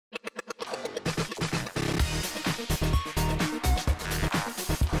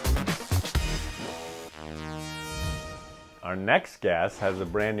Our next guest has a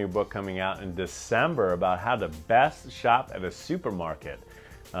brand new book coming out in December about how to best shop at a supermarket.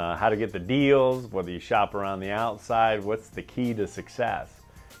 How to get the deals, whether you shop around the outside, what's the key to success.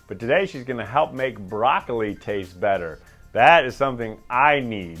 But today she's going to help make broccoli taste better. That is something I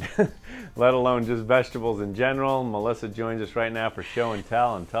need, let alone just vegetables in general. Melissa joins us right now for show and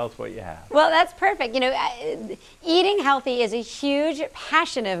tell us what you have. Well, that's perfect. You know, eating healthy is a huge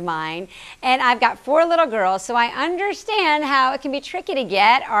passion of mine, and I've got 4 little girls, so I understand how it can be tricky to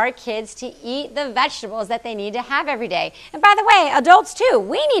get our kids to eat the vegetables that they need to have every day. And by the way, adults too,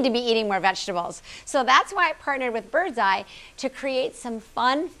 we need to be eating more vegetables. So that's why I partnered with Birdseye to create some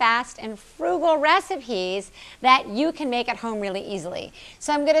fun, fast, and frugal recipes that you can make at home really easily.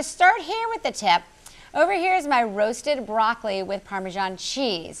 So I'm going to start here with the tip. Over here is my roasted broccoli with Parmesan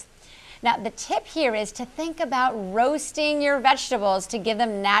cheese. Now the tip here is to think about roasting your vegetables to give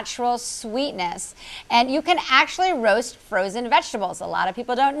them natural sweetness. And you can actually roast frozen vegetables. A lot of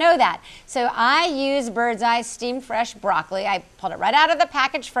people don't know that. So I use Birdseye steam fresh broccoli. I pulled it right out of the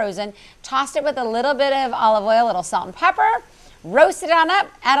package frozen, tossed it with a little bit of olive oil, a little salt and pepper, roasted it on up,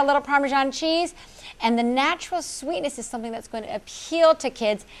 add a little Parmesan cheese. And the natural sweetness is something that's going to appeal to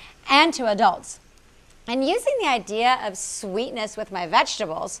kids and to adults. And using the idea of sweetness with my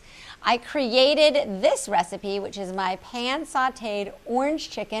vegetables, I created this recipe, which is my pan-sauteed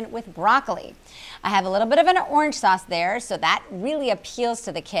orange chicken with broccoli. I have a little bit of an orange sauce there, so that really appeals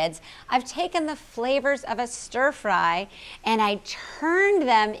to the kids. I've taken the flavors of a stir fry and I turned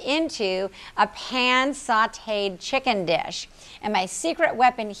them into a pan-sauteed chicken dish. And my secret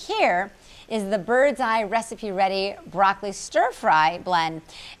weapon here is the Birdseye Recipe Ready Broccoli Stir Fry blend.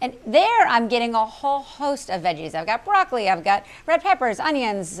 And there I'm getting a whole host of veggies. I've got broccoli, I've got red peppers,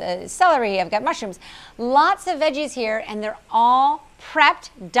 onions, celery, I've got mushrooms. Lots of veggies here, and they're all prepped,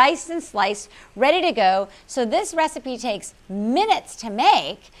 diced and sliced, ready to go. So this recipe takes minutes to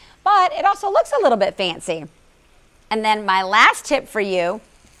make, but it also looks a little bit fancy. And then my last tip for you,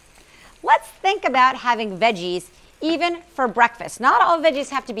 let's think about having veggies even for breakfast. Not all veggies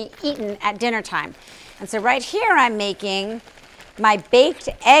have to be eaten at dinner time. And so right here I'm making my baked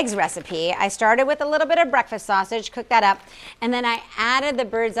eggs recipe. I started with a little bit of breakfast sausage, cooked that up, and then I added the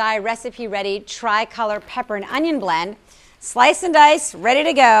Birdseye Recipe Ready tricolor pepper and onion blend, slice and dice, ready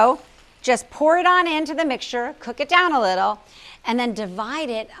to go. Just pour it on into the mixture, cook it down a little, and then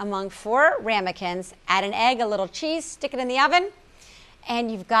divide it among 4 ramekins, add an egg, a little cheese, stick it in the oven,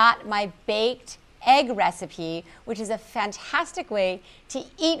 and you've got my baked egg recipe, which is a fantastic way to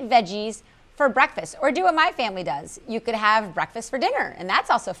eat veggies for breakfast, or do what my family does. You could have breakfast for dinner, and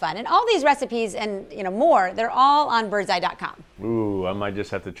that's also fun. And all these recipes and more, they're all on birdseye.com. Ooh, I might just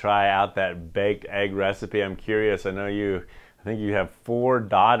have to try out that baked egg recipe. I'm curious. I think you have 4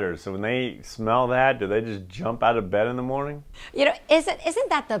 daughters, so when they smell that, do they just jump out of bed in the morning? You know, isn't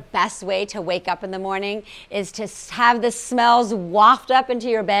that the best way to wake up in the morning, is to have the smells waft up into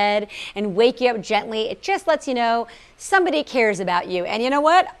your bed and wake you up gently? It just lets you know somebody cares about you. And you know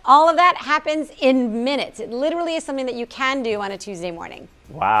what? All of that happens in minutes. It literally is something that you can do on a Tuesday morning.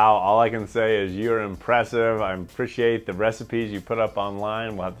 Wow, all I can say is you're impressive. I appreciate the recipes you put up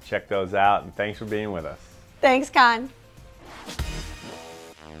online. We'll have to check those out, and thanks for being with us. Thanks, Conn.